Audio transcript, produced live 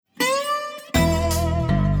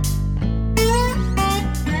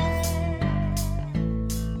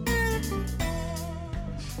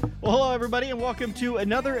Well, hello, everybody, and welcome to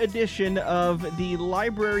another edition of the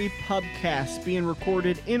Library Pubcast, being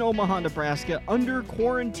recorded in Omaha, Nebraska, under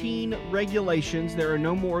quarantine regulations. There are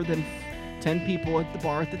no more than 10 people at the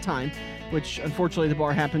bar at the time, which, unfortunately, the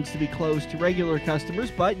bar happens to be closed to regular customers,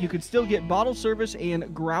 but you can still get bottle service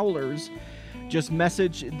and growlers. Just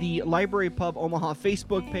message the Library Pub Omaha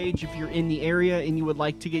Facebook page if you're in the area and you would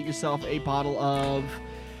like to get yourself a bottle of...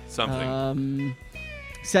 something.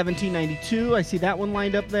 1792, I see that one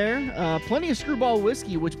lined up there. Plenty of Screwball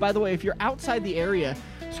whiskey, which, by the way, if you're outside the area,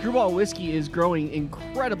 Screwball whiskey is growing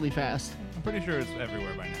incredibly fast. I'm pretty sure it's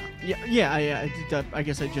everywhere by now. Yeah. I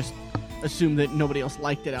guess I just assumed that nobody else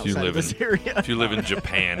liked it outside of this area. If you live in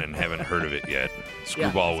Japan and haven't heard of it yet,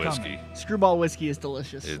 Screwball whiskey. coming. Screwball whiskey is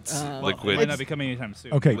delicious. It's Well, liquid. it might not be coming anytime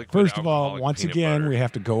soon. Okay, Liquid first of all, alcoholic once peanut again, butter. we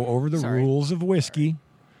have to go over the Sorry. rules of whiskey.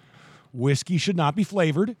 Whiskey should not be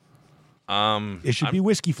flavored. It should be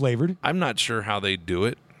whiskey flavored. I'm not sure how they do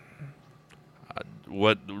it.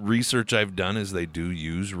 What research I've done is they do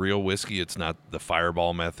use real whiskey. It's not the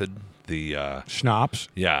Fireball method. The Schnapps.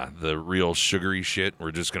 the real sugary shit.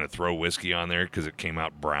 We're just going to throw whiskey on there because it came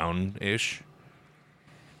out brown-ish.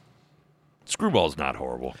 Screwball's not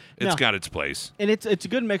horrible. It's No. got its place. And it's a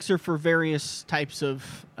good mixer for various types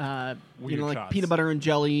of, Weird like shots. peanut butter and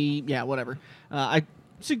jelly. Yeah, whatever. I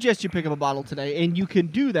suggest you pick up a bottle today, and you can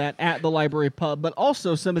do that at the Library Pub, but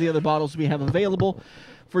also some of the other bottles we have available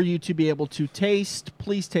for you to be able to taste.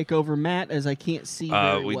 Please take over, Matt, as I can't see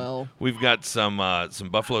very well. We've got some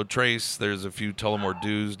Buffalo Trace. There's a few Tullamore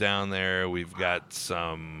Dews down there. We've got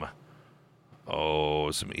some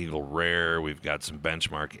Eagle Rare. We've got some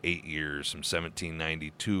Benchmark 8 years, some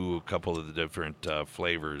 1792, a couple of the different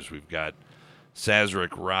flavors. We've got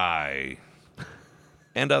Sazerac Rye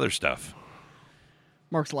and other stuff.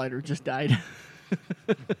 Mark's lighter just died.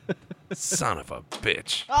 Son of a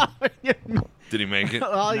bitch. Yeah. Did he make it?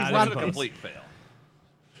 Well, he's Not not even a close. fail.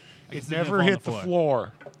 I guess it Never didn't fall on hit the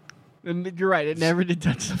floor. And you're right. It never did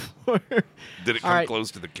touch the floor. Did it All come right.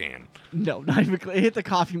 close to the can? No, not even. It hit the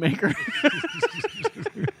coffee maker.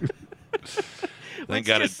 Thank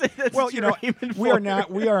God Just it. say that's Well, what you you're know, aiming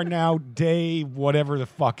we are now day whatever the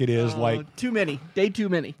fuck it is, like too many. Day too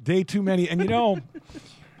many. day too many. And you know,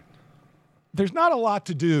 there's not a lot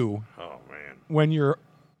to do Oh man. when you're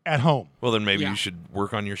at home. Well, then maybe Yeah. you should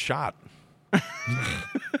work on your shot.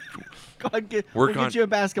 Go ahead, Work we'll on- get you a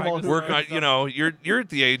basketball. practice Work on. You're at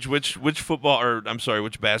the age. Which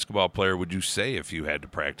basketball player would you say if you had to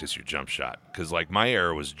practice your jump shot? Because like my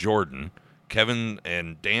era was Jordan, Kevin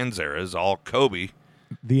and Dan's era is all Kobe.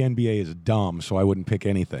 The NBA is dumb, so I wouldn't pick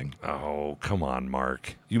anything. Oh, come on,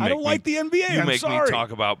 Mark. I don't like the NBA. You I'm make sorry. me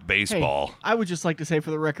talk about Hey, baseball. I would just like to say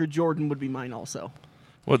for the record, Jordan would be mine also.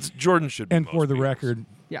 Well, Jordan should be And most for the people's. record,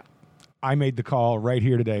 Yeah. I made the call right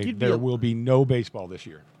here today. You'd be There a- will be no baseball this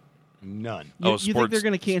year. None. You, Oh, you think sports- they're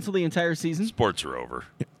going to cancel the entire season? Sports are over.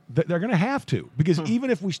 They're going to have to, because even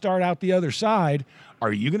if we start out the other side,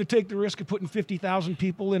 are you going to take the risk of putting 50,000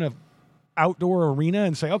 people in a outdoor arena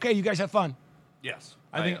and say, "Okay, you guys have fun"? Yes.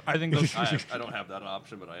 I think those. I don't have that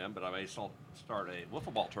option, but I may start a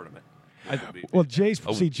wiffle ball tournament. Which would be Well, Jay's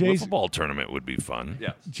A Jay's wiffle ball tournament would be fun.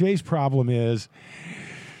 yes. Jay's problem is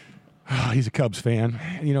he's a Cubs fan.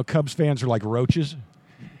 And, you know, Cubs fans are like roaches.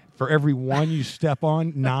 For every one you step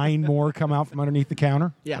on, 9 more come out from underneath the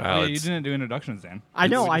counter. Yeah. Well, Yeah, you it's- didn't do introductions, Dan. I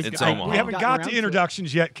know. it's I Omaha. We haven't gotten got around to it.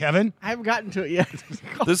 introductions yet, Kevin. I haven't gotten to it yet.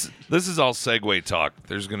 This is all segue talk.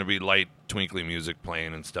 There's going to be light twinkly music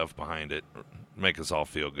playing and stuff behind it. Make us all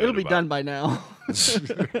feel good. It'll be about done by now.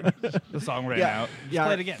 The song ran Yeah. out. Just Yeah.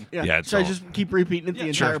 play it again. Yeah. Yeah, it's Should I all- just keep repeating it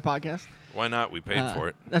the sure. entire podcast? Why not? We paid for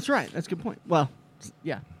it. That's right. That's a good point. Well,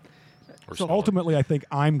 yeah. Or So something. Ultimately, I think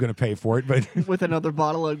I'm going to pay for it, but With another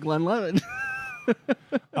bottle of Glenlivet.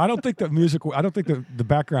 I don't think the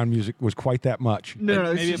background music was quite that much. No,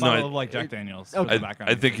 it's Maybe a just- bottle of like Jack Daniels. for the background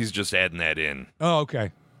I think music. he's just adding that in. Oh,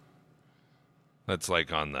 okay. That's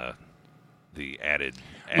like on the added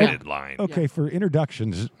line. Okay, for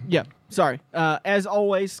introductions, Yeah. Sorry. As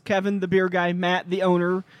always, Kevin, the beer guy, Matt, the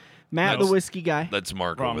owner, Matt, No. the whiskey guy. That's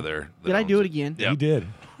Mark Wrong. over there. that Did I do owns it again? Yeah. you did.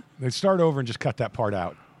 Let's start over and just cut that part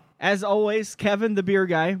out. As always, Kevin, the beer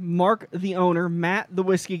guy, Mark, the owner, Matt, the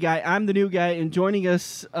whiskey guy. I'm the new guy, and joining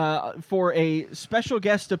us for a special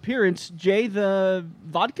guest appearance, Jay, the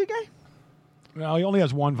vodka guy. Well, he only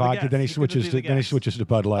has one vodka, guess. then he You could switches be to the then he guess. switches to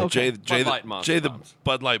Bud Light. Okay. Jay, Bud Light Monster Jay the Bombs.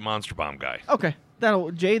 Bud Light Monster Bomb guy. Okay.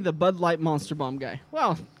 Jay, the Bud Light Monster Bomb guy.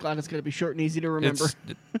 Well, glad it's going to be short and easy to remember. It's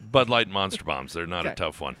Bud Light Monster Bombs. They're not a Okay.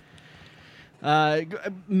 tough one.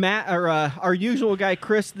 Matt, or our usual guy,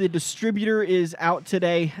 Chris, the distributor, is out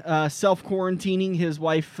today, self-quarantining. His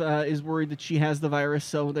wife is worried that she has the virus,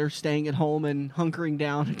 so they're staying at home and hunkering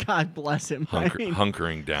down. God bless him.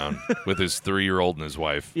 Hunkering down with his 3-year-old and his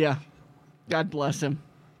wife. Yeah. God bless him.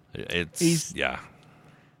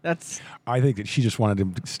 That's. I think that she just wanted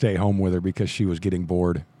him to stay home with her because she was getting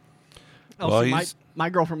bored. Also, my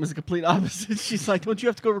girlfriend was the complete opposite. She's like, don't you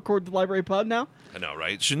have to go record the library pub now? I know,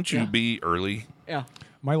 right? Shouldn't you be early? Yeah.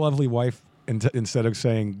 My lovely wife, instead of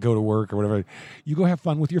saying go to work or whatever, you go have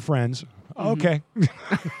fun with your friends. Okay.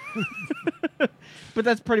 But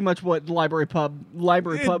that's pretty much what the library pub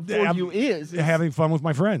for you is. It's having fun with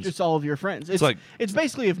my friends. just all of your friends. It's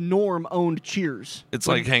basically if Norm owned Cheers. It's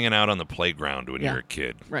like hanging out on the playground when Yeah. you're a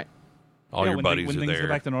kid. Right. All your buddies when are things there. go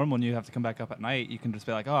back to normal and you have to come back up at night, you can just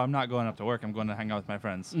be like, oh, I'm not going up to work. I'm going to hang out with my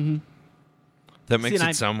friends. Mm-hmm. That makes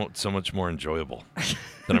it so much more enjoyable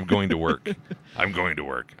than I'm going to work. I'm going to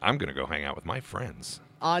work. I'm going to go hang out with my friends.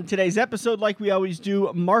 On today's episode, like we always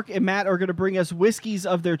do, Mark and Matt are going to bring us whiskeys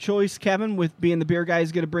of their choice. Kevin, with being the beer guy,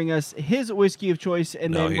 is going to bring us his whiskey of choice,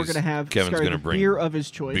 and then we're going to have Kevin's Scar gonna the bring beer of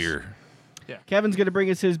his choice. Beer. Yeah. Kevin's going to bring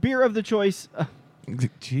us his beer of the choice.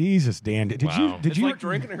 Jesus, Dan, did Wow. you It's like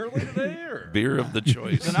drinking early today, or Beer of the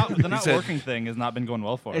choice. The not said- working thing has not been going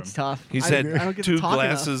well for him. It's tough. He's I had don't get to 2 talk enough.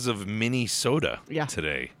 glasses of mini soda Yeah.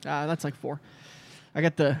 today. That's like 4. I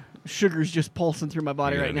got the sugars just pulsing through my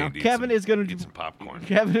body You're right gonna now. need Kevin is going eat to some popcorn.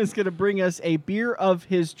 Kevin is going to bring us a beer of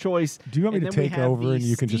his choice. Do you want me And to then we take have over the and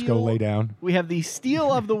you can just go Steel- lay down? We have the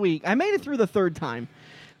Steel of the Week. I made it through the 3rd time.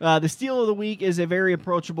 The Steel of the Week is a very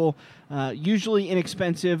approachable, usually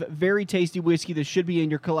inexpensive, very tasty whiskey that should be in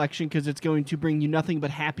your collection because it's going to bring you nothing but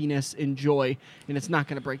happiness and joy, and it's not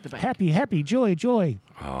going to break the bank. Happy, joy.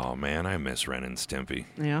 Oh, man, I miss Ren and Stimpy.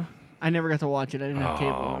 Yeah. I never got to watch it. I didn't have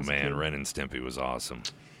cable. when I Oh, was a man, kid. Ren and Stimpy was awesome.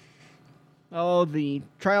 Oh, the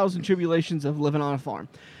trials and tribulations of living on a farm.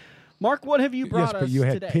 Mark, what have you brought Yes, us but you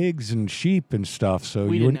had today? pigs and sheep and stuff, so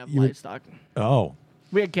We you didn't wouldn't. have livestock. Oh,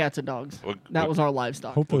 We had cats and dogs. That was our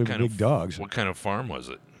livestock. hopefully big dogs. What kind of farm was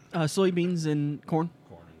it? Soybeans and corn.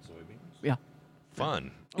 Corn and soybeans. Yeah.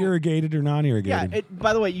 Fun. Irrigated or Yeah. non-irrigated?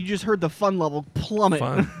 By the way, you just heard the fun level plummet.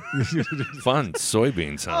 Fun. Fun.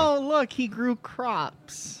 Soybeans, huh? Oh, look, he grew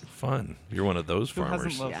crops. Fun. You're one of those Who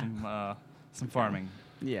farmers. hasn't loved some farming?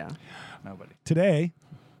 Yeah. Nobody. Today,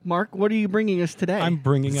 Mark, what are you bringing us today? I'm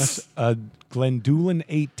bringing us a Glendulin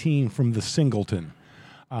 18 from the Singleton.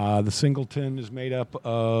 The Singleton is made up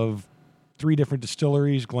of 3 different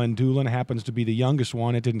distilleries. Glendulin happens to be the youngest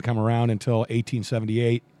one. It didn't come around until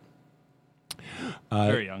 1878.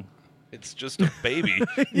 Very young. It's just a baby.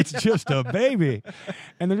 It's just a baby.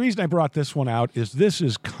 And the reason I brought this one out is this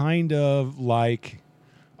is kind of like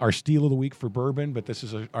our Steel of the Week for bourbon, but this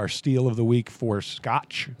is our Steel of the Week for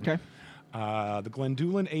Scotch. okay. The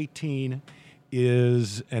Glendulin 18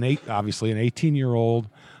 is obviously an 18-year-old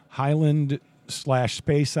Highland /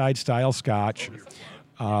 Speyside style Scotch.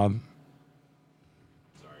 Oh,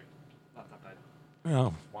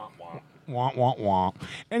 womp, womp, womp.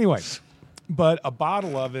 Anyway, but a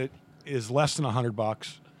bottle of it is less than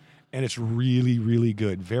 $100, and it's really, really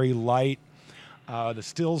good. Very light. The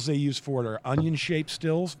stills they use for it are onion-shaped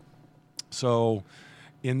stills. So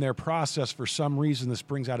in their process, for some reason, this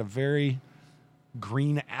brings out a very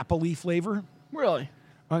green apple-y flavor. Really?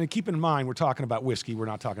 I mean, keep in mind, we're talking about whiskey. We're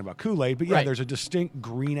not talking about Kool-Aid. But yeah, Right. there's a distinct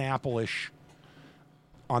green apple-ish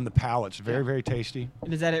on the palate. It's very, very tasty.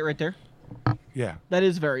 And is that it right there? Yeah. That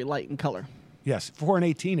is very light in color. Yes. For an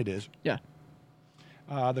 18, it is. Yeah.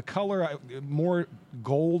 The color, more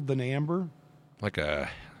gold than amber. Like a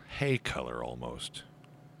hay color almost.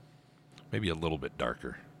 Maybe a little bit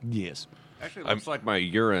darker. Yes. actually, it looks like my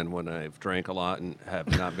urine when I've drank a lot and have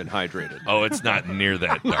not been hydrated. Oh, it's not near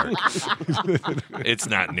that dark. It's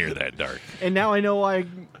not near that dark. And now I know why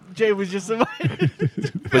Jay was just invited.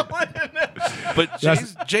 But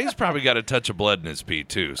Jay's probably got a touch of blood in his pee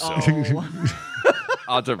too, so Oh.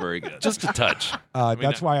 Odds are very good. just a touch.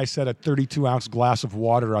 That's why I set a 32-ounce glass of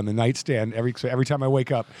water on the nightstand every time I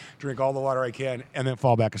wake up, drink all the water I can, and then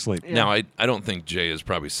fall back asleep. Yeah. Now, I don't think Jay has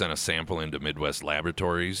probably sent a sample into Midwest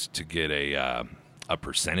Laboratories to get a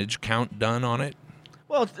percentage count done on it.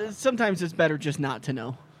 Well, sometimes it's better just not to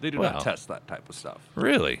know. They do Well. not test that type of stuff.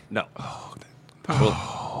 Really? No.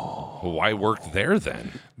 Well, why work there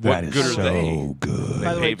then? That what is good are so they? good.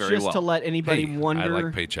 By the pay way, very just to well. let anybody Hey, wonder, I like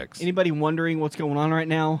paychecks. anybody wondering what's going on right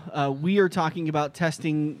now, we are talking about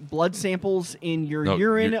testing blood samples in your No,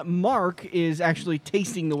 urine. you're- Mark is actually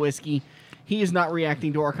tasting the whiskey. He is not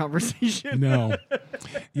reacting to our conversation. No.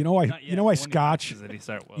 You know why? Not yet, You know why but when he Scotch? reaches it, he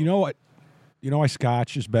start well. You know what? You know why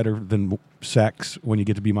Scotch is better than sex when you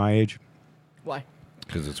get to be my age? Why?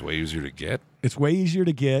 Because it's way easier to get. It's way easier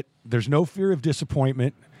to get. There's no fear of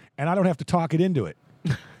disappointment, and I don't have to talk it into it.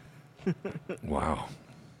 Wow.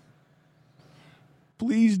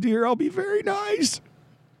 Please, dear, I'll be very nice.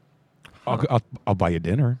 I'll buy you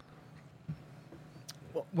dinner.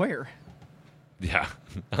 Where? Yeah.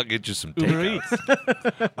 I'll get you some Uber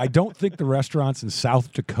takeout. Eats. I don't think the restaurants in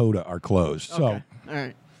South Dakota are closed. So Okay. All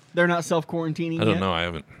right. They're not self-quarantining I don't yet? know. I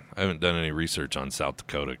haven't done any research on South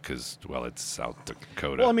Dakota because, well, it's South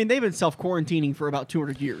Dakota. Well, I mean, they've been self-quarantining for about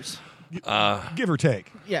 200 years. give or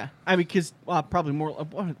take. Yeah. I mean, because probably more.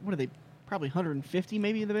 What are they? Probably 150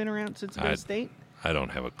 maybe they've been around since the state. I don't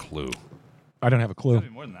have a clue. I don't have a clue. Probably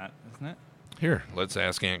more than that, isn't it? Here, let's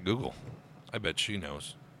ask Aunt Google. I bet she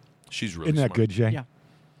knows. She's really Isn't that smart. good, Jay? Yeah.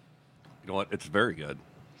 You know what? It's very good.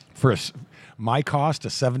 For my cost, a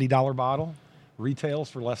 $70 bottle retails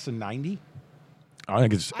for less than $90. I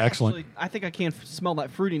think it's excellent. I think I can smell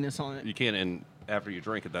that fruitiness on it. You can, and after you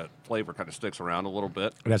drink it, that flavor kind of sticks around a little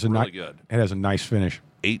bit. It has It's a really good. It has a nice finish.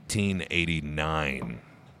 1889,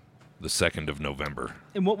 the 2nd of November.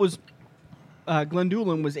 And what was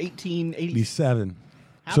Glendulin was 1880. 87.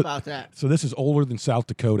 How So- about that? So this is older than South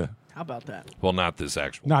Dakota. How about that? Well, not this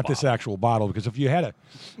actual. Not this bottle. actual bottle, because if you had a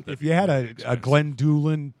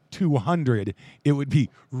Glendulin 200, it would be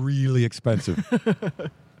really expensive.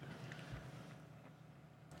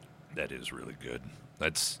 That is really good.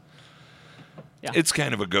 That's. Yeah. It's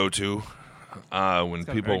kind of a go-to when got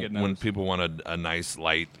a people very good nose. want a nice,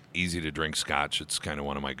 light, easy to drink Scotch. It's kind of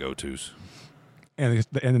one of my go-tos. and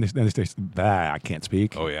then they say, I can't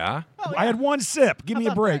speak. Oh yeah. I had one sip. Give me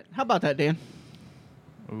a break. How about that, Dan?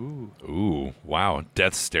 Ooh. Ooh, wow,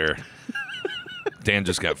 death stare. Dan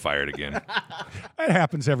just got fired again. That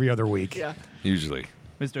happens every other week. Yeah. Usually.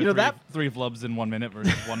 Mr. You know three, that- three flubs in 1 minute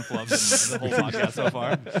versus one flub in the whole podcast so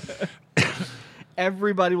far.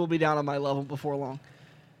 Everybody will be down on my level before long.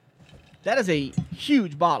 That is a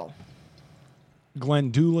huge bottle.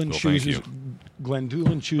 Glendulin Well, thank chooses. you.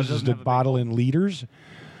 Glendulin chooses doesn't to have a big bottle in liters,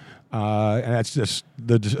 and that's just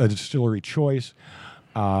a distillery choice,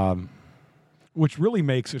 which really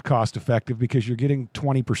makes it cost effective because you're getting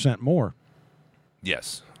 20% more.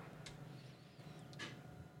 Yes.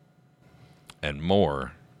 And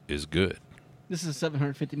more is good. This is a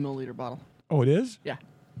 750 milliliter bottle. Oh, it is. Yeah.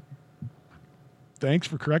 Thanks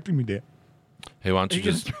for correcting me, Dan. Hey, why don't Are you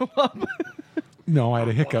you just gonna throw up? No, I had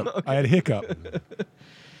a hiccup. I had a hiccup.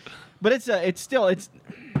 But it's still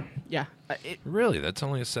yeah. really? That's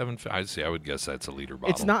only a 7. I see. I would guess that's a liter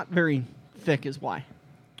bottle. It's not very thick, is why.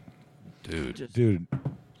 dude. Just- Dude,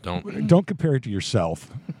 Don't don't compare it to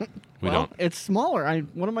yourself. we well, don't It's smaller.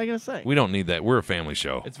 What am I gonna say? we don't need that. We're a family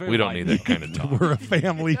show. It's very We don't light. need that kind of talk. We're a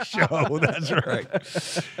family show. That's right.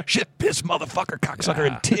 Shit, piss, motherfucker, cocksucker,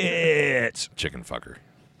 and tits. Chicken fucker.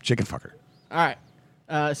 Chicken fucker. All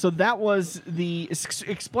right. So that was the.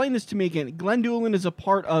 Explain this to me again. Glendulin is a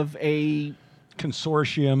part of a.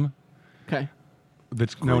 Consortium Okay.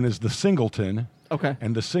 that's known as the Singleton. Okay.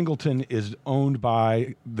 And the Singleton is owned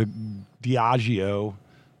by the Diageo,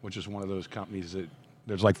 which is one of those companies that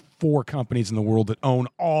there's like 4 companies in the world that own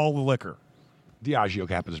all the liquor. Diageo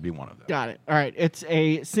happens to be one of them. Got it. All right. It's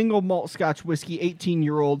a single malt Scotch whiskey,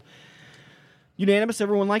 18-year-old. Unanimous.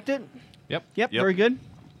 Everyone liked it. Yep. Yep. Yep. Very good.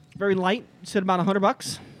 Very light. You said about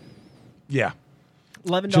 $100. Yeah.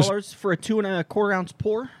 $11 for a 2¼ ounce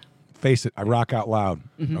pour. Face it, I rock out loud.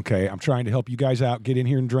 Okay, I'm trying to help you guys out. Get in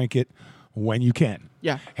here and drink it when you can.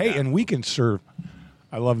 Yeah. Hey, and we can serve.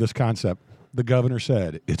 I love this concept. The governor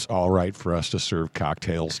said it's all right for us to serve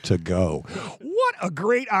cocktails to go. What a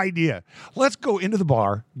great idea. Let's go into the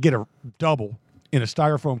bar, get a double in a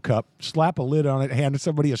styrofoam cup, slap a lid on it, hand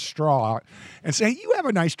somebody a straw out, and say, you have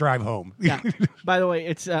a nice drive home. Yeah. By the way,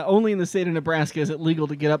 it's only in the state of Nebraska is it legal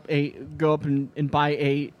to go up and buy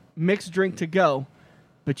a mixed drink to go,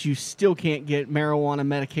 but you still can't get marijuana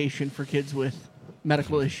medication for kids with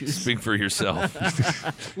medical issues Speak for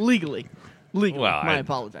yourself. legally. Well, Well, I I-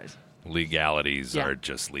 apologize. Legalities Yeah. are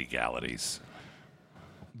just legalities.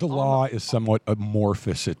 The law is somewhat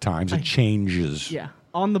amorphous at times. It changes. Yeah.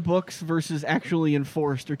 On the books versus actually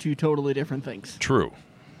enforced are two totally different things. True.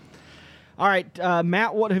 All right,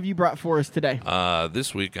 Matt, what have you brought for us today?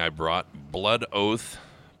 This week I brought Blood Oath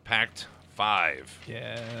Pact 5.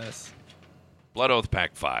 Yes. Blood Oath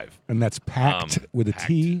Pact 5. And that's packed with a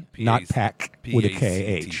T, Pact. not pack with a P-A-C-T,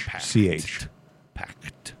 K-H. pact. C-H.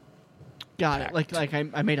 Pact. Got it. Like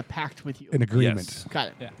I made a pact with you. An agreement. Yes. Got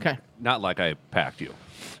it. Yeah. Okay. Not like I packed you.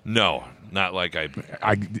 No, not like I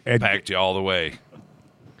I packed you all the way.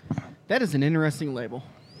 That is an interesting label.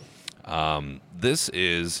 This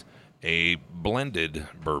is a blended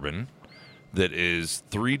bourbon that is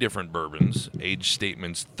 3 different bourbons, age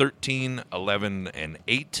statements 13, 11, and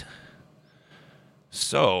 8.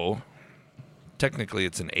 So, technically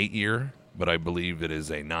it's an 8-year, but I believe it is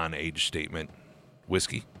a non-age statement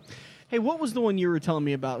whiskey. Hey, what was the one you were telling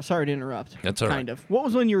me about? Sorry to interrupt. That's all right. kind of. What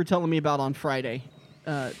was the one you were telling me about on Friday?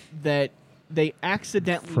 That they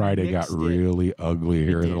accidentally Friday got mixed it. really ugly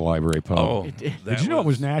here at did. the library pub. Oh, It did. Did you know it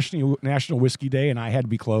was National Whiskey Day and I had to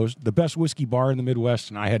be closed? The best whiskey bar in the Midwest,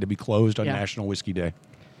 and I had to be closed on Yeah. National Whiskey Day.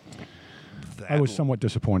 I was somewhat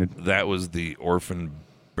disappointed. That was the Orphan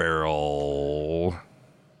Barrel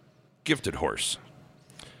Gifted Horse.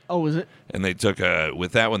 Oh, was it? And they took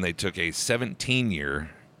with that one, they took a 17-year,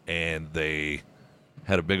 and they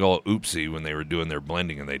had a big old oopsie when they were doing their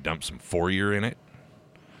blending, and they dumped some 4-year in it.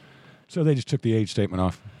 So they just took the age statement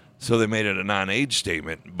off. So they made it a non-age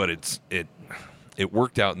statement, but it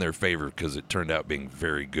worked out in their favor because it turned out being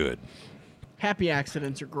very good. Happy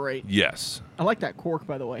accidents are great. Yes, I like that cork,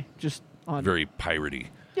 by the way. Just on. very piratey.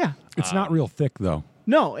 Yeah. It's not real thick, though.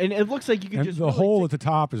 No, and it looks like you could And just. the really hole take- at the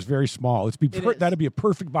top is very small. is. That'd be a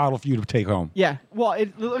perfect bottle for you to take home. Yeah. Well,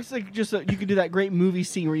 it looks like just you could do that great movie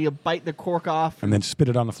scene where you bite the cork off. And then spit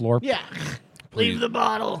it on the floor. Yeah. Please. Leave the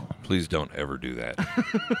bottle. Please don't ever do that.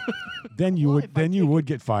 Then you Well, would if I then you take would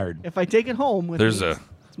get fired. If I take it home with There's me, a-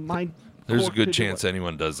 it's my There's a cork good to do chance it.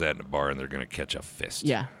 anyone does that in a bar, and they're going to catch a fist.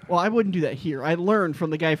 Yeah. Well, I wouldn't do that here. I learned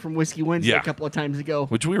from the guy from Whiskey Wednesday Yeah. a couple of times ago.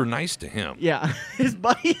 Which we were nice to him. Yeah. His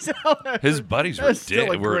buddies. His buddies were, That's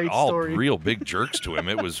still a were great all story. real big jerks to him.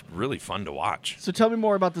 It was really fun to watch. So tell me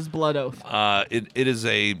more about this Blood Oath. It is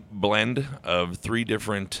a blend of 3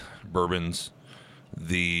 different bourbons.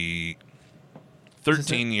 The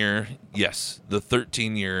 13-year, yes, the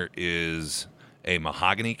 13-year is a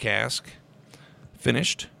mahogany cask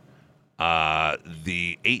finished.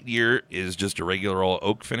 The 8-year is just a regular old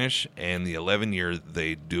oak finish, and the 11-year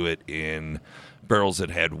they do it in barrels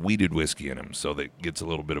that had weeded whiskey in them, so that gets a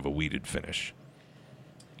little bit of a weeded finish.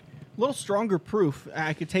 A little stronger proof.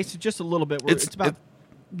 I could taste it just a little bit. Where It's- it's about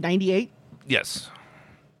 98. Yes,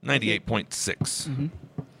 98.6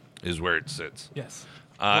 is where it sits. Yes.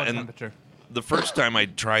 And Temperature. the first time I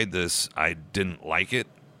tried this, I didn't like it,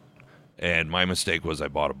 and my mistake was I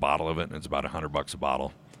bought a bottle of it, and it's about $100 a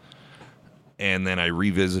bottle. And then I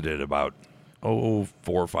revisited it about 4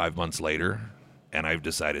 or 5 months later, and I've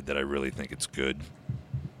decided that I really think it's good.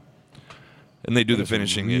 And they do the It's a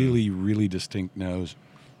finishing in really, really distinct nose.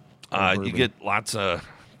 you bourbon. get lots of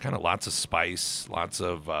spice, lots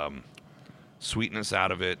of sweetness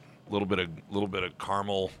out of it, a little bit of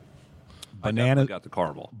caramel, I Banana, definitely got the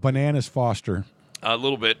caramel. Bananas Foster. a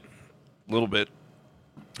little bit,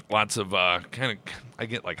 lots of I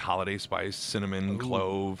get like holiday spice, cinnamon,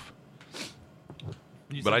 clove.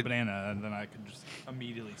 You But said I- banana, and then I could just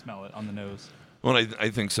immediately smell it on the nose. Well, I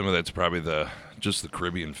think some of that's probably just the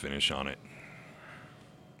Caribbean finish on it.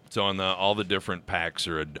 So on all the different packs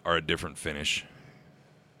are a different finish.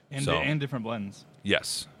 And, So- and different blends.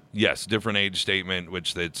 Yes, different age statement,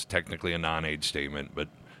 which it's technically a non-age statement, but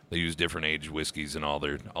they use different age whiskeys and all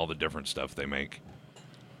the different stuff they make.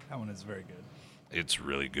 That one is very good. It's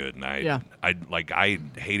really good, and I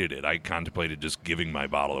hated it. I contemplated just giving my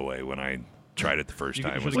bottle away when I tried it the first You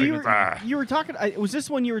time. should Was have like, given it "Ah." You were talking. Was this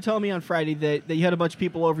one you were telling me on Friday that you had a bunch of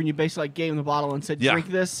people over and you basically like gave them the bottle and said, Yeah. "Drink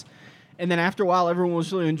this," and then after a while, everyone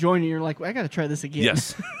was really enjoying it. You're like, well, "I got to try this again."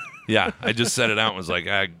 Yes. Yeah, I just set it out and was like,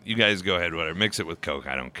 you guys go ahead, whatever. Mix it with Coke.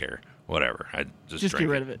 I don't care. Whatever. I just Just drink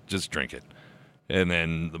get rid of it. Just drink it. And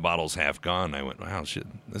then the bottle's half gone. I went, wow, shit,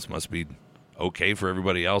 this must be okay for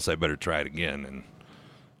everybody else. I better try it again. And,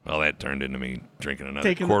 well, that turned into me drinking another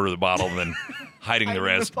Taking quarter of the bottle and then hiding the Hiding the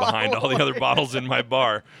rest behind all the bottle. other bottles in my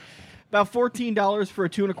bar. About $14 for a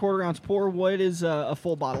 2 1/4 ounce pour. What is a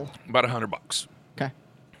full bottle? About $100. Okay.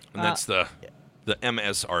 And that's the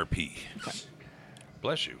MSRP.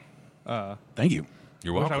 Bless you. Thank you.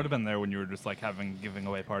 You're I wish I welcome. would have been there when you were just like giving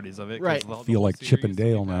away parties of it. 'cause Right. the Feel whole like Chip and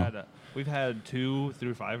series Dale we've now. we've had 2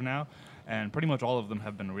 through 5 now, and pretty much all of them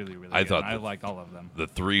have been really, really I good. thought and I the- liked all of them. The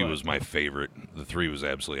 3 But- was my favorite. The 3 was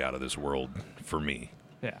absolutely out of this world for me.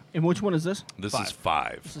 Yeah. And which one is this? This 5. is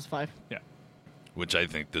 5. This is 5. Yeah. Which I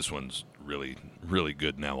think this one's really, really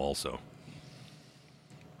good now also.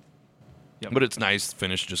 Yep. But it's nice. The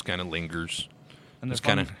finish just kind of lingers. And just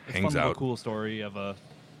they're kinda fun- it's hangs fun little out. cool story of a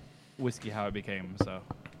whiskey how it became. So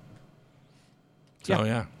So,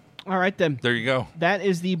 yeah. All right, then. There you go. That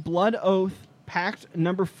is the Blood Oath Pact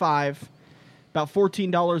number 5. About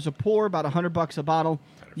 $14 a pour, about $100 a bottle.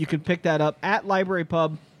 You can pick that up at Library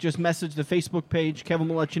Pub. Just message the Facebook page. Kevin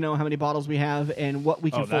will let you know how many bottles we have and what we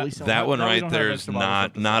can fully sell. That one No, we right don't have there is extra bottles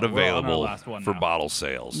left to not sell. We're on our available last one for now. bottle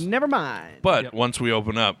sales. Never mind. But Yep. once we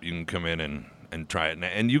open up, you can come in and try it,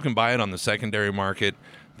 and you can buy it on the secondary market.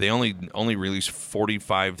 They only release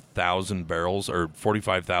 45,000 barrels or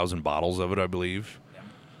 45,000 bottles of it, I believe.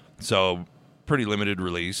 So pretty limited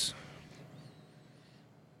release.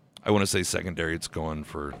 I want to say secondary. It's going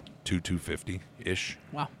for $250 ish.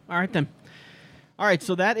 Wow. All right, then. All right,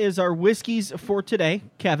 so that is our whiskeys for today.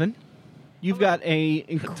 Kevin, you've got a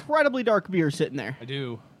incredibly dark beer sitting there, I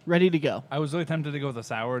do. ready to go. I was really tempted to go with a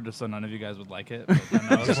sour just so none of you guys would like it. But then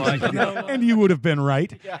I was like, And you would have been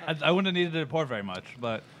right. I wouldn't have needed to pour very much.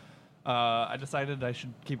 But I decided I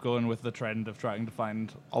should keep going with the trend of trying to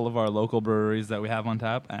find all of our local breweries that we have on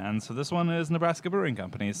tap. And so this one is Nebraska Brewing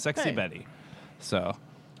Company's Sexy Hey. Betty. So,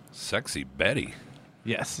 Sexy Betty.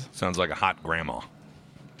 yes. Sounds like a hot grandma.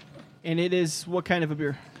 And it is what kind of a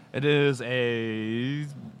beer? It is a,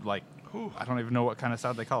 like, I don't even know what kind of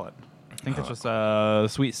stout they call it. I think it's just a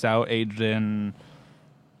sweet stout aged in,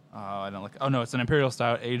 I don't like, oh no, it's an imperial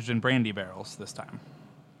stout aged in brandy barrels this time.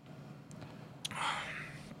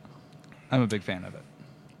 I'm a big fan of it.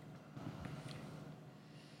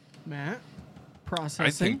 Matt, I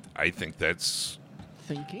processing, think that's.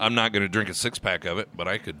 thinking. I'm not going to drink a 6-pack of it, but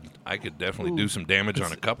I could definitely do some damage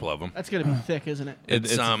on a couple of them. That's going to be thick, isn't it?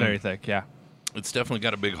 It's very thick, yeah. It's definitely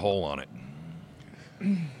got a big hole on it.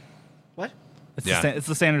 What? It's, Yeah. it's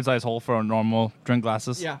the standard size hole for normal drink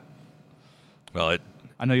glasses. Yeah. Well,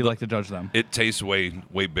 I know you like to judge them. it tastes way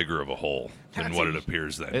bigger of a hole than what it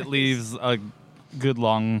appears then. It leaves a good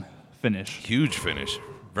long finish. Huge finish,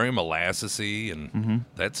 very molassesy, and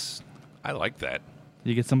I like that.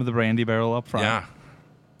 You get some of the brandy barrel up front.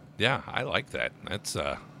 Yeah, I like that. That's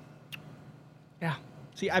Yeah.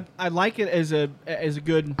 See, I like it as a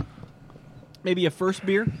good, maybe a first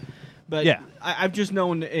beer, but Yeah. I've just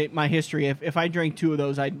known my history. If I drank two of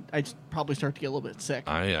those, I'd probably start to get a little bit sick.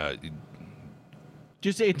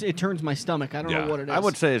 Just it turns my stomach. I don't know what it is. I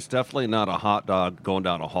would say it's definitely not a hot dog going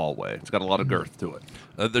down a hallway. It's got a lot of girth to it.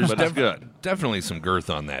 there's But it's good. definitely some girth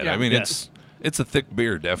on that. Yeah. I mean, Yes. it's a thick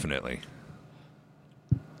beer, definitely.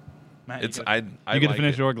 Matt, It's you I get to like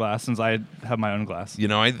finish it. your glass since I have my own glass. You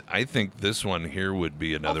know, I think this one here would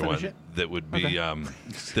be another finish one it. that would be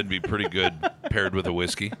that'd be pretty good paired with a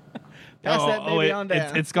whiskey. Pass that baby wait, on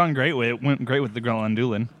down. It's gone great. It went great with the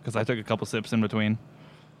Glenndulin because I took a couple sips in between.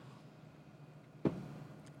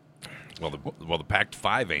 Well, the Pact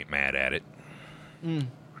 5 ain't mad at it.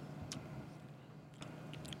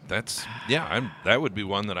 That's that would be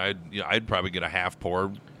one that I'd probably get a half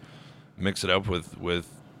pour, mix it up with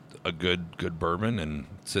a good bourbon, and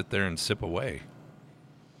sit there and sip away.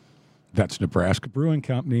 That's Nebraska Brewing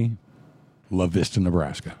Company, La Vista,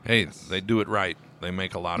 Nebraska. Hey, they do it right. They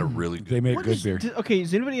make a lot of really good. They make Where good does- beer. Okay,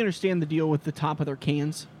 does anybody understand the deal with the top of their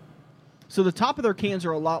cans? So the top of their cans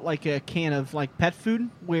are a lot like a can of like pet food,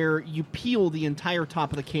 where you peel the entire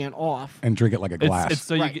top of the can off. And drink it like a glass. It's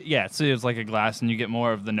so Right. you get, so it's like a glass and you get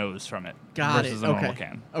more of the nose from it Got versus it. a Okay. normal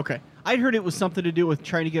can. Okay. I'd heard it was something to do with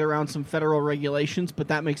trying to get around some federal regulations, but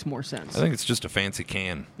that makes more sense. I think it's just a fancy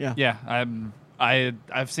can. Yeah. Yeah,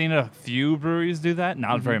 I've seen a few breweries do that,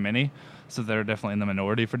 not very many, so they're definitely in the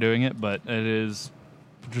minority for doing it. But it is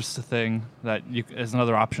just a thing that is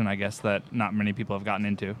another option, I guess, that not many people have gotten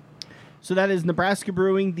into. So that is Nebraska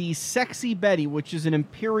Brewing, the Sexy Betty, which is an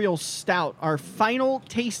imperial stout. Our final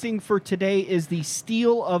tasting for today is the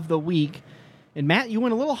Steel of the Week. And Matt, you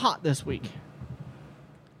went a little hot this week.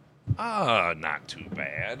 Not too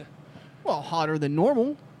bad. Well, hotter than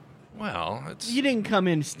normal. Well, it's You didn't come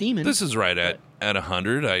in steaming. this is right at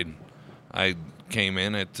 100. I came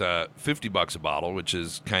in at $50 a bottle, which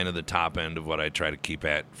is kind of the top end of what I try to keep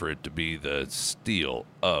at for it to be the Steel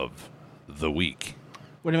of the Week.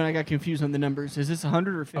 Wait a minute, I got confused on the numbers. Is this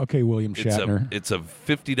 100 or 50? Okay, William Shatner. It's a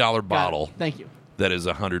 $50 Got it. bottle Thank you. that is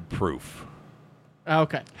 100 proof.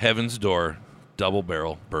 Okay. Heaven's Door double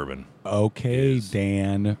barrel bourbon. Okay, is-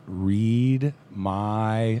 Dan, read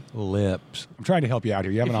my lips. I'm trying to help you out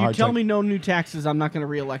here. You having If a you hard tell time? me no new taxes, I'm not going to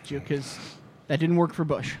reelect you because that didn't work for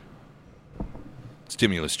Bush.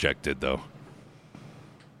 Stimulus check did though.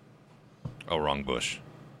 Oh, wrong Bush.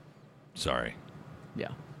 Sorry. Yeah.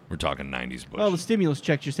 We're talking 90s Bush. Well, the stimulus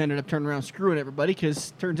check just ended up turning around screwing everybody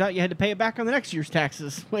because turns out you had to pay it back on the next year's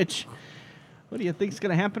taxes, which, what do you think's going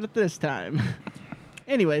to happen at this time?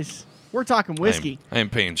 Anyways, we're talking whiskey. I am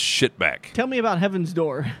paying shit back. Tell me about Heaven's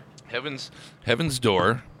Door. Heaven's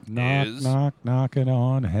Door Knock, is knock, knocking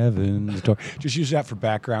on heaven's door. Just use that for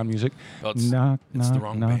background music. Oh, it's- knock, it's the knock,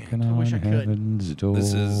 wrong knocking band. I on wish I could. heaven's door.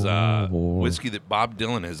 this is whiskey that Bob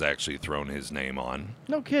Dylan has actually thrown his name on.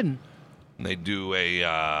 No kidding. They do a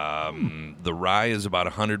the rye is about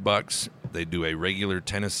 $100. They do a regular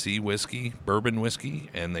Tennessee whiskey, bourbon whiskey,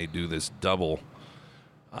 and they do this double.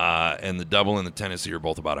 And the double and the Tennessee are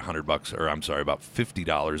both about $100, or I'm sorry, about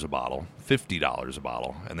 $50 a bottle. $50 a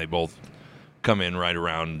bottle, and they both come in right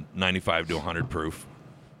around 95 to 100 proof.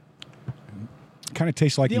 Kind of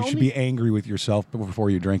tastes like The you should only- be angry with yourself before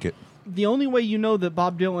you drink it. The only way you know that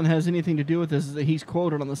Bob Dylan has anything to do with this is that he's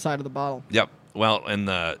quoted on the side of the bottle. Yep. Well, and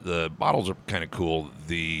the bottles are kind of cool.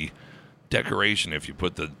 The decoration, if you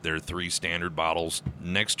put their three standard bottles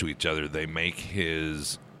next to each other, they make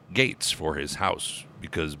his gates for his house.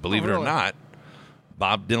 Because believe it or really? not,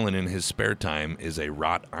 Bob Dylan in his spare time is a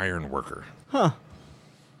wrought iron worker. Huh.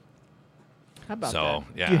 How about So,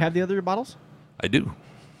 that? yeah. Do you have the other bottles? I do.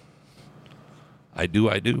 I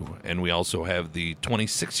do. And we also have the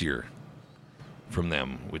 26-year from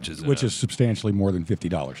them, which is substantially more than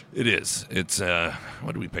 $50. It is. It's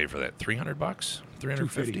what do we pay for that? $300?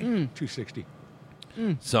 $350? $260.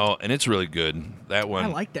 So, and it's really good. That one I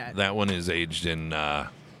like that. That one is aged in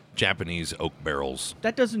Japanese oak barrels.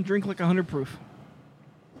 That doesn't drink like 100 proof.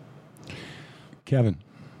 Kevin,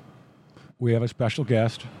 we have a special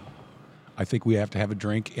guest. I think we have to have a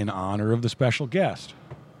drink in honor of the special guest.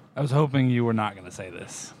 I was hoping you were not going to say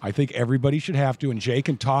this. I think everybody should have to, and Jay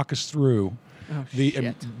can talk us through Oh, the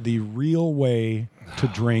shit. the real way to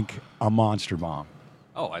drink a Monster Bomb.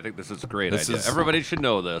 Oh, I think this is a great This idea. is- Everybody should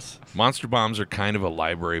know this. Monster Bombs are kind of a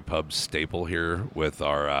library pub staple here with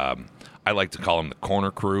our I like to call them the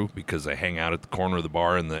corner crew because they hang out at the corner of the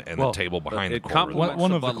bar and the Well, table behind the It corner. of the bar. complements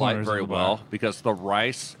One the of the Bud Light corners very of the well bar. because the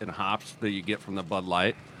rice and hops that you get from the Bud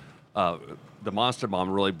Light, the Monster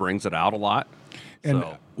Bomb really brings it out a lot. And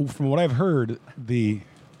So, from what I've heard, the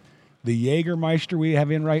Jägermeister we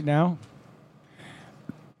have in right now,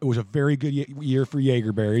 it was a very good year for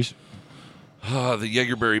Jägerberries. The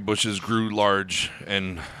Jägerberry bushes grew large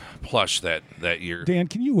and plush that year. Dan,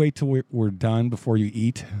 can you wait till we're done before you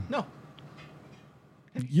eat? No.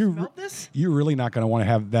 You're Smelled this? you're really not going to want to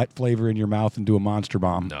have that flavor in your mouth and do a Monster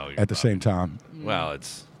Bomb No, you're at the same probably time. Well,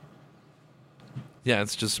 it's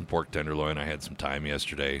just some pork tenderloin. I had some time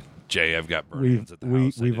yesterday. Jay, I've got burn-ins at the house. I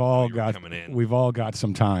We've didn't know all you were got coming in. we've all got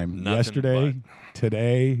some time. Nothing Yesterday,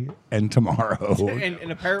 today, and tomorrow.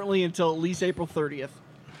 And apparently until at least April 30th.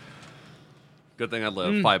 good thing I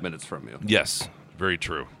live 5 minutes from you. Yes, very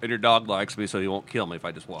true. And your dog likes me, so he won't kill me if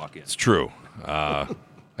I just walk in. It's true. I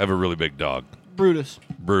have a really big dog. Brutus.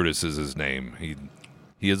 Brutus is his name. He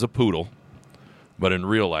is a poodle, but in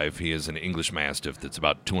real life, he is an English Mastiff that's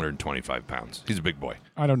about 225 pounds. He's a big boy.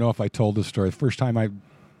 I don't know if I told this story. The first time I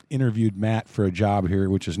interviewed Matt for a job here,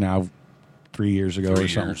 which is now 3 years ago 3 or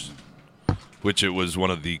something. years. Which it was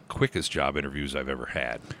one of the quickest job interviews I've ever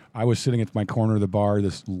had. I was sitting at my corner of the bar.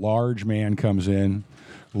 This large man comes in,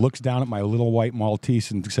 looks down at my little white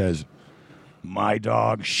Maltese, and says, "My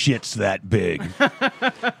dog shits that big."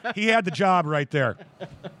 He had the job right there.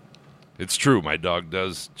 It's true. My dog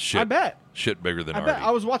does shit. I bet. Shit bigger than I Artie. bet.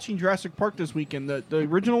 I was watching Jurassic Park this weekend, the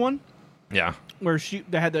original one, Yeah. where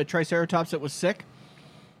they had the Triceratops that was sick,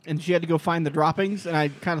 and she had to go find the droppings, and I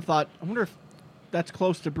kind of thought, I wonder if that's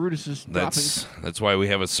close to Brutus's droppings. That's why we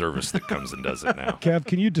have a service that comes and does it now. Kev,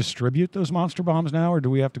 can you distribute those Monster Bombs now, or do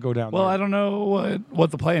we have to go down Well, there? I don't know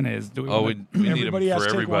what the plan is. Do we? Oh, wanna- we need them Everybody has for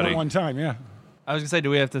to take one everybody. at one time, yeah. I was gonna say, do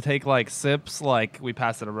we have to take like sips, like we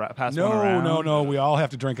pass one around? No. We all have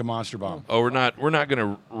to drink a Monster Bomb. Oh, we're not going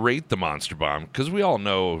to rate the Monster Bomb because we all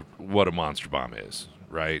know what a Monster Bomb is,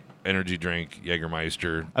 right? Energy drink,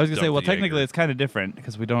 Jägermeister. I was gonna say, dump well, the technically Jaeger. it's kind of different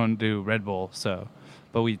because we don't do Red Bull,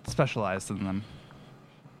 but we specialize in them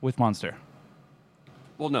with Monster.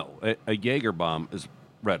 Well, no. A Jaeger bomb is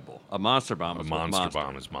Red Bull. A Monster Bomb A is Monster Monster.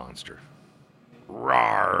 Bomb is Monster.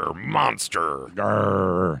 Rawr, Monster.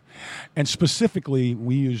 Grrr. And specifically,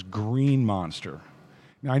 we use green Monster.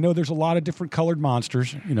 Now, I know there's a lot of different colored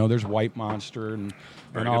monsters. You know, there's white Monster and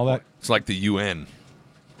Very all good that. point. It's like the UN.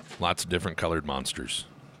 Lots of different colored monsters.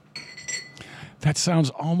 That sounds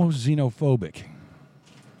almost xenophobic.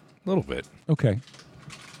 A little bit. Okay.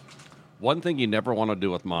 One thing you never want to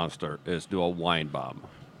do with Monster is do a wine bomb.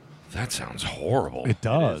 That sounds horrible. It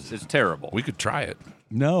does. It's terrible. We could try it.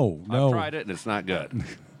 No. I've tried it and it's not good.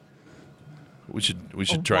 We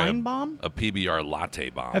should try wine bomb? a PBR latte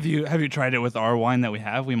bomb. Have you tried it with our wine that we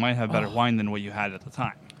have? We might have better wine than what you had at the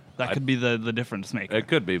time. That could be the difference maker. It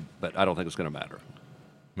could be, but I don't think it's going to matter.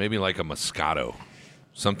 Maybe like a Moscato.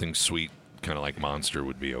 Something sweet, kind of like Monster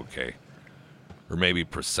would be okay. Or maybe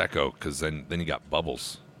Prosecco, because then you got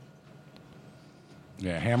bubbles.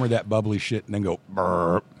 Yeah, hammer that bubbly shit and then go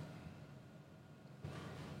burp.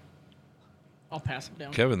 I'll pass them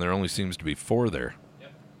down. Kevin, there only seems to be 4 there.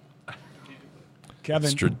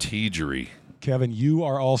 Kevin, Strategery. Kevin, you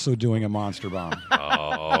are also doing a Monster Bomb.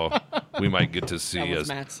 Oh, we might get to That see was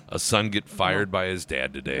Matt's. a son get fired by his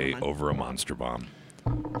dad today over a Monster Bomb.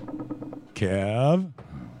 Kev,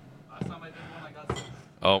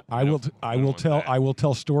 Oh, I will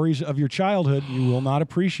tell stories of your childhood. You will not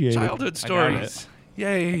appreciate Childhood stories.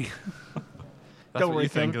 Yay. That's Don't what worry, you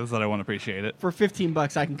think Kevin. is that I won't appreciate it. For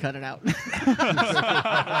 $15, I can cut it out.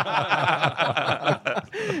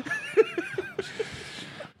 it.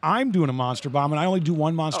 I'm doing a Monster Bomb, and I only do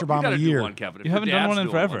one Monster Bomb a year. One, Kevin. If You your haven't done dad's one in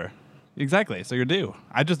doing forever. Exactly. So you're due.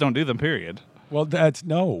 I just don't do them, period. Well,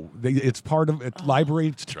 it's part of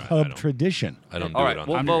library I pub don't- tradition. I don't do All it right, on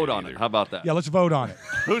we'll the vote period on either. it. How about that? Yeah, let's vote on it.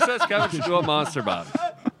 Who says Kevin should do a Monster Bomb?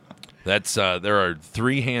 That's there are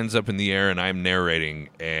 3 hands up in the air, and I'm narrating,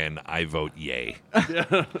 and I vote yay.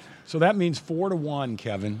 So that means 4-1,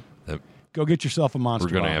 Kevin. That- Go get yourself a Monster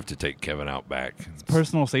We're going to Bomb. have to take Kevin out back.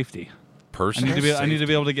 Personal safety. I Personal need to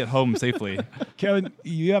be able to get home safely. Kevin,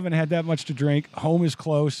 you haven't had that much to drink. Home is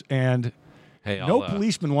close, and Hey, no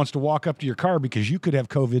policeman wants to walk up to your car because you could have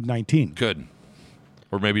COVID-19. Good.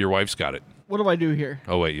 Or maybe your wife's got it. What do I do here?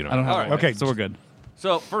 Oh, wait, you don't. I don't have All a right. wife, Okay. so we're good.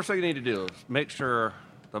 So first thing you need to do is make sure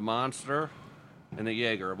the Monster and the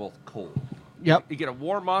Jaeger are both cold. Yep. You get a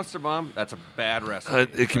warm Monster Bomb, that's a bad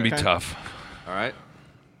recipe. It can be Okay. tough. All right?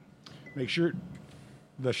 Make sure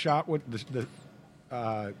the shot with the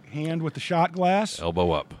hand with the shot glass,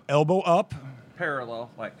 Elbow up. elbow up. Parallel,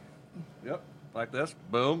 like this.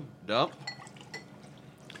 Boom, dump.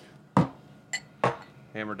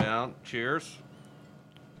 Hammer down. Cheers.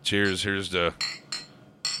 Cheers. Here's the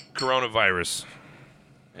coronavirus.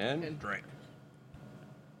 And drink.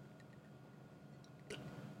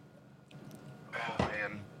 Oh,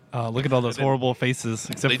 man. Look at all those horrible faces,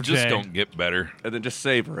 except They for just Jay. don't get better. And then just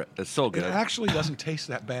savor it. It's so It good. actually doesn't taste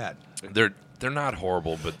that bad. They're not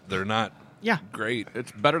horrible, but they're not Yeah. great.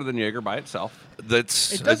 It's better than Jaeger by itself.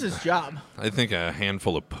 That's It does its job. I think a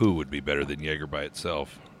handful of poo would be better than Jaeger by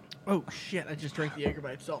itself. Oh, shit. I just drank the Jaeger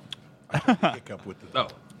by itself. Hiccup with the. Oh.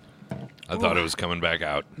 I thought it was coming back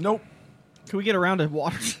out. Nope. Can we get around to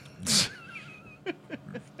water?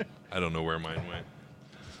 I don't know where mine went.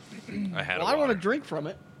 I had Well, a I want to water. drink from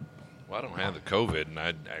it. Well, I don't have the COVID, and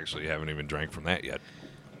I actually haven't even drank from that yet.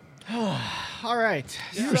 All right.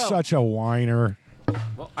 You're So- such a whiner.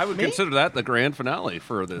 Well, I would Me? consider that the grand finale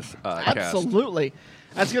for this cast. Absolutely.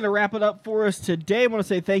 That's going to wrap it up for us today. I want to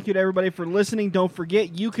say thank you to everybody for listening. Don't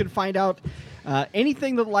forget, you can find out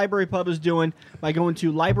anything that the Library Pub is doing by going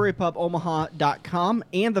to librarypubomaha.com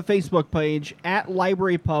and the Facebook page at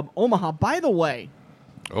Library Pub Omaha. By the way,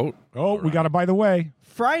 Oh, We got to, by the way.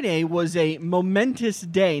 Friday was a momentous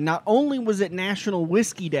day. Not only was it National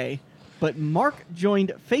Whiskey Day, but Mark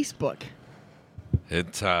joined Facebook.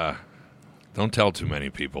 it. Don't tell too many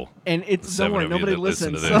people. And it's don't 7 worry, of you nobody that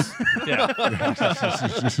listen listens. to this.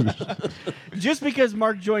 Yeah. Just because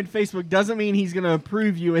Mark joined Facebook doesn't mean he's going to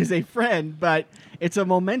approve you as a friend, but it's a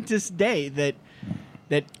momentous day that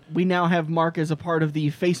we now have Mark as a part of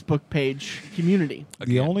the Facebook page community.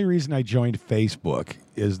 The only reason I joined Facebook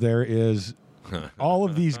is there is all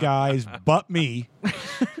of these guys, but me,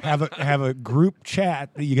 have a group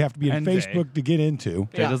chat that you have to be in And Jay. Facebook to get into.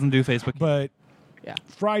 Jay Yeah. doesn't do Facebook. But Yeah.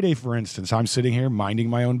 Friday, for instance, I'm sitting here minding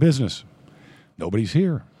my own business. Nobody's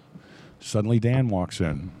here. Suddenly, Dan walks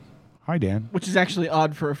in. Hi, Dan. Which is actually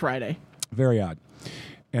odd for a Friday. Very odd.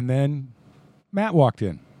 And then Matt walked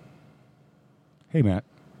in. Hey, Matt.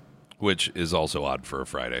 Which is also odd for a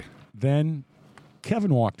Friday. Then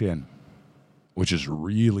Kevin walked in, which is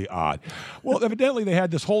really odd. Well, evidently they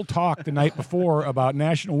had this whole talk the night before about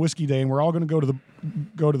National Whiskey Day, and we're all going to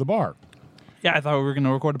go to the bar. Yeah, I thought we were going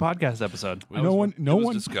to record a podcast episode. No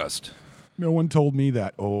one discussed. No one told me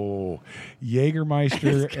that. Oh,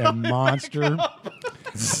 Jägermeister and Monster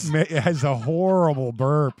has a horrible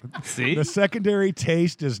burp. See? The secondary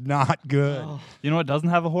taste is not good. You know what doesn't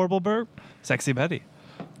have a horrible burp? Sexy Betty.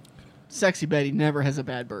 Sexy Betty never has a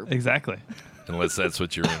bad burp. Exactly. Unless that's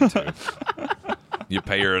what you're into. You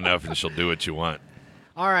pay her enough, and she'll do what you want.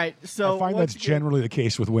 All right, so I find once that's again- generally the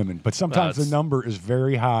case with women, but sometimes the That's- number is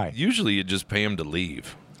very high. Usually, you just pay them to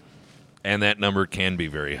leave, and that number can be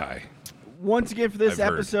very high. Once again for this I've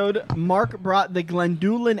heard. episode, Mark brought the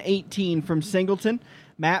Glendulin 18 from Singleton.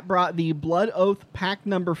 Matt brought the Blood Oath Pack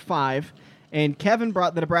number 5. And Kevin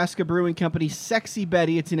brought the Nebraska Brewing Company Sexy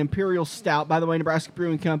Betty. It's an Imperial Stout. By the way, Nebraska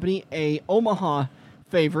Brewing Company, a Omaha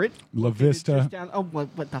favorite. La Just Vista. down, oh,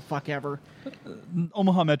 what the fuck ever.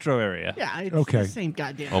 Omaha metro area. Yeah, it's Okay. the same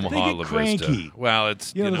goddamn. Omaha, They get La cranky. Vista. Well,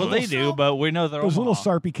 it's You know, Well, they do, but we know they're Those little Omaha.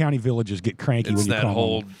 Sarpy County villages get cranky it's when you that come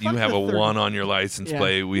whole. home. You Fuck have the a 30. 1 on your license Yeah.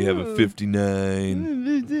 plate. We have a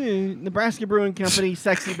 59. Nebraska Brewing Company,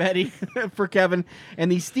 Sexy Betty for Kevin.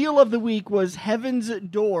 And the steal of the week was Heaven's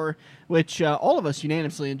Door, which all of us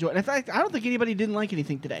unanimously enjoyed. In fact, I don't think anybody didn't like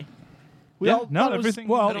anything today. We Yeah, all no, thought it was- everything.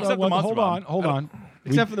 Well, except the Monster Bomb. hold on.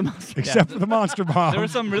 except for the monster. Except for the Monster Bomb. There were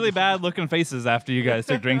some really bad looking faces after you guys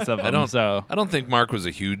took drinks of them. I don't think Mark was a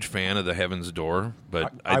huge fan of the Heaven's Door,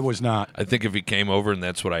 but I was not. I think if he came over and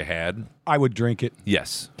that's what I had, I would drink it.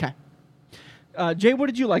 yes. Okay. Jay, what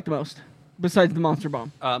did you like the most besides the Monster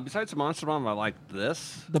Bomb? Besides the Monster Bomb, I liked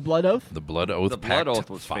this. The Blood Oath? The Blood Oath. The Blood Pact Oath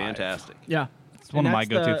was 5. fantastic. Yeah. It's one And of my that's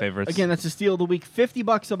go-to the- favorites. Again, that's the steal of the week.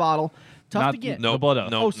 $50 a bottle. Tough Not- to get. No, The Blood Oath.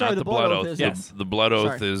 No, Oh, sorry, not the the Blood Blood Oath Oath. is- Yes. The Blood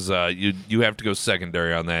Oath Sorry. is you have to go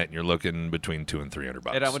secondary on that, and you're looking between $200 and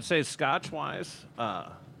 $300. And I would say Scotch-wise,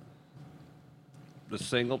 the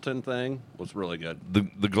Singleton thing was really good. the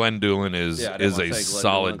Glendulin is Yeah, I didn't is wanna a say Glenn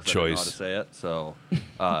solid Dillon 'cause I didn't know how to choice. say it. So,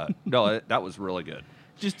 no, that was really good.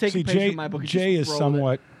 Just take See, a page Jay, from my book. and Jay just is roll with it.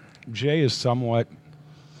 somewhat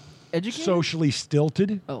Educated? socially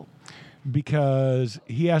stilted Oh. because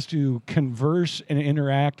he has to converse and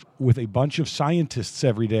interact with a bunch of scientists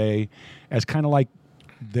every day as kind of like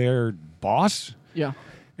their boss. Yeah.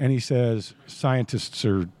 And he says scientists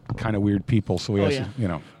are kind of weird people, so he Oh, has yeah. to, you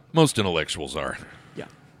know. Most intellectuals are Yeah.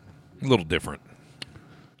 a little different.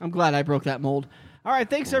 I'm glad I broke that mold. All right,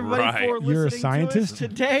 thanks everybody Right. for listening You're a to us scientist?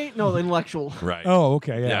 today. No, intellectual. Right. Oh,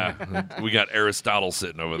 okay, Yeah. We got Aristotle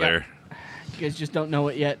sitting over there. You guys just don't know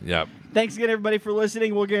it yet. Yep. Thanks again, everybody, for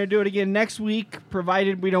listening. We're going to do it again next week,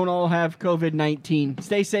 provided we don't all have COVID-19.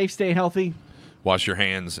 Stay safe, stay healthy, Wash your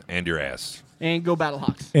hands and your ass. and go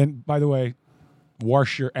Battlehawks. And by the way,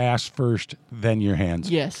 wash your ass first, then your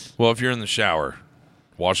hands. Yes. Well, if you're in the shower,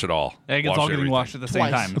 wash it all. Yeah, it's Wash all getting everything. washed at the same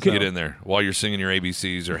Twice. time. Okay. so. Get in there while you're singing your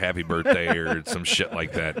ABCs or Happy Birthday or some shit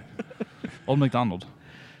like that. Old McDonald.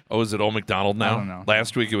 Oh, is it Old McDonald now? I don't know.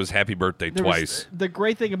 Last week it was Happy Birthday There was- twice. the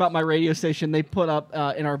great thing about my radio station, they put up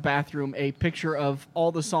in our bathroom a picture of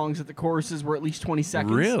all the songs that the choruses were at least 20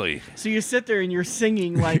 seconds. Really? So you sit there and you're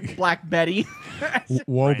singing like Black Betty.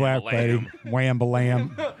 Whoa, Black Wham-a-lam. Betty,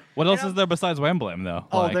 wham-ba-lam. What else is there besides Wham Blam though?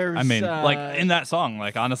 Oh, Like, there's, I mean, uh, like in that song.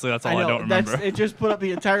 Like honestly, that's all I, know, don't remember. It just put up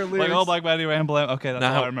the entire lyrics. Like, oh, Black Betty, Wham Blam. Okay, that's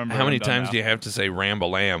all I Now, remember. how many I'm done times now. do you have to say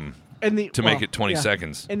Ramble-Lamb and the, to make it 20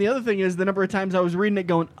 seconds? And the other thing is the number of times I was reading it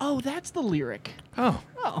going, oh, that's the lyric. Oh,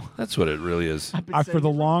 Oh. that's what it really is. I've been For saying the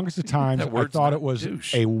it. longest of times, That I word's thought not it was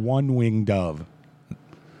douche. a one-winged dove.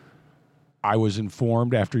 I was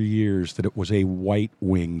informed after years that it was a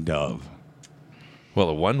white-winged dove. Well,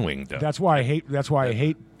 a one-winged dove. That's why I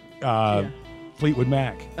hate Fleetwood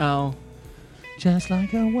Mac. Oh. Just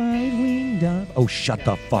like a white-winged dove. Oh, shut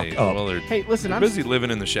the fuck Hey, up. well, they're, Hey, listen, they're I'm busy living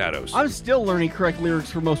in the shadows. I'm still learning correct lyrics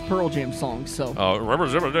for most Pearl Jam songs, so.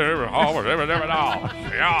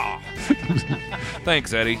 Yeah.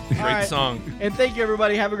 Thanks, Eddie. Great right. song. And thank you,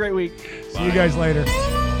 everybody. Have a great week. See you guys later.